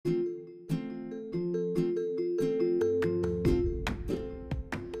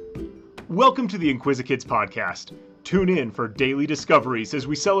Welcome to the Inquisikids podcast. Tune in for daily discoveries as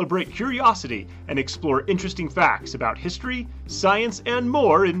we celebrate curiosity and explore interesting facts about history, science, and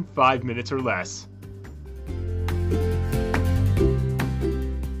more in 5 minutes or less.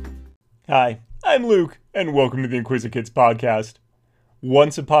 Hi, I'm Luke, and welcome to the Inquisikids podcast.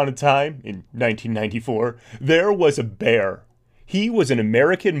 Once upon a time, in 1994, there was a bear. He was an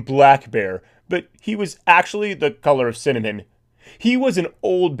American black bear, but he was actually the color of cinnamon. He was an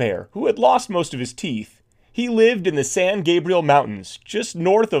old bear who had lost most of his teeth. He lived in the San Gabriel Mountains, just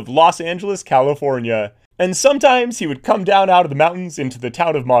north of Los Angeles, California. And sometimes he would come down out of the mountains into the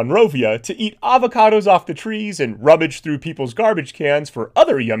town of Monrovia to eat avocados off the trees and rummage through people's garbage cans for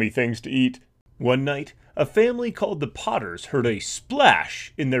other yummy things to eat. One night, a family called the Potters heard a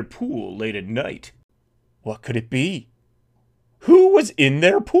splash in their pool late at night. What could it be? Who was in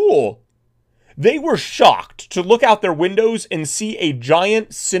their pool? They were shocked to look out their windows and see a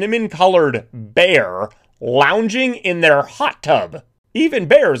giant cinnamon-colored bear lounging in their hot tub. Even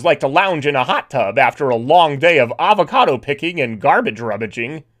bears like to lounge in a hot tub after a long day of avocado picking and garbage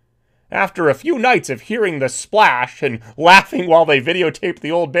rummaging. After a few nights of hearing the splash and laughing while they videotaped the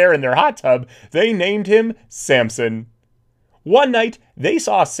old bear in their hot tub, they named him Samson. One night, they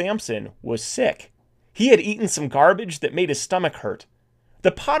saw Samson was sick. He had eaten some garbage that made his stomach hurt. The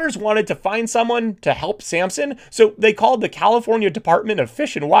Potters wanted to find someone to help Samson, so they called the California Department of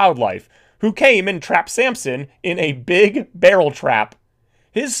Fish and Wildlife, who came and trapped Samson in a big barrel trap.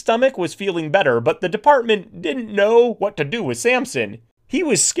 His stomach was feeling better, but the department didn't know what to do with Samson. He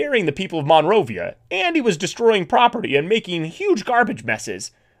was scaring the people of Monrovia, and he was destroying property and making huge garbage messes.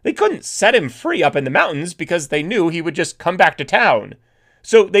 They couldn't set him free up in the mountains because they knew he would just come back to town.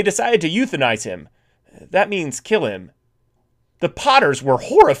 So they decided to euthanize him. That means kill him. The Potters were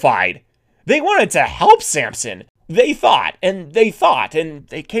horrified. They wanted to help Samson. They thought, and they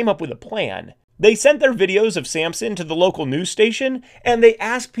came up with a plan. They sent their videos of Samson to the local news station, and they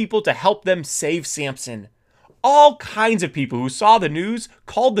asked people to help them save Samson. All kinds of people who saw the news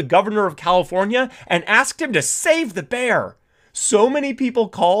called the governor of California and asked him to save the bear. So many people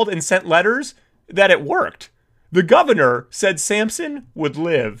called and sent letters that it worked. The governor said Samson would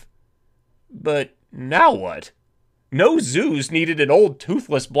live. But now what? No zoos needed an old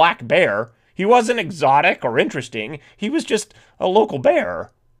toothless black bear. He wasn't exotic or interesting. He was just a local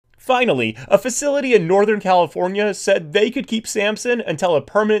bear. Finally, a facility in Northern California said they could keep Samson until a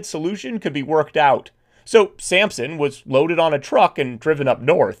permanent solution could be worked out. So Samson was loaded on a truck and driven up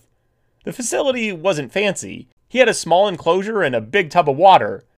north. The facility wasn't fancy. He had a small enclosure and a big tub of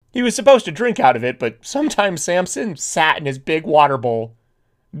water. He was supposed to drink out of it, but sometimes Samson sat in his big water bowl.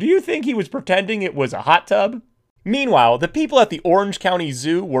 Do you think he was pretending it was a hot tub? Meanwhile, the people at the Orange County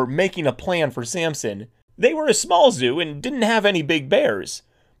Zoo were making a plan for Samson. They were a small zoo and didn't have any big bears,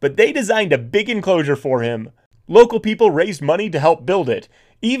 but they designed a big enclosure for him. Local people raised money to help build it.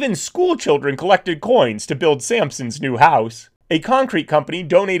 Even school children collected coins to build Samson's new house. A concrete company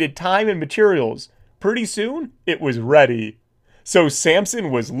donated time and materials. Pretty soon, it was ready. So Samson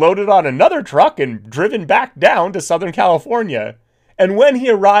was loaded on another truck and driven back down to Southern California. And when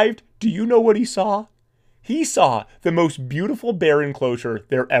he arrived, do you know what he saw? He saw the most beautiful bear enclosure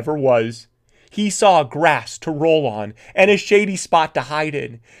there ever was. He saw grass to roll on and a shady spot to hide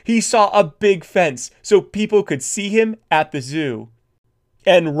in. He saw a big fence so people could see him at the zoo.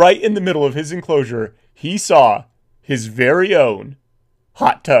 And right in the middle of his enclosure, he saw his very own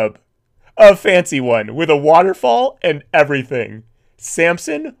hot tub. A fancy one with a waterfall and everything.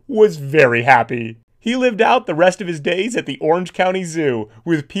 Samson was very happy. He lived out the rest of his days at the Orange County Zoo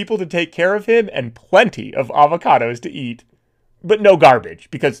with people to take care of him and plenty of avocados to eat. But no garbage,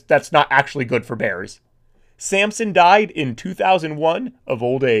 because that's not actually good for bears. Samson died in 2001 of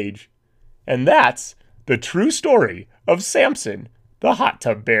old age. And that's the true story of Samson, the hot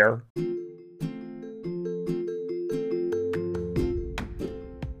tub bear.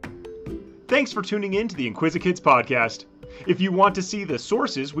 Thanks for tuning in to the Inquisikids podcast. If you want to see the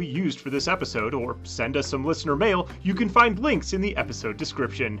sources we used for this episode or send us some listener mail, you can find links in the episode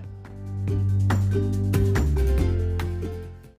description.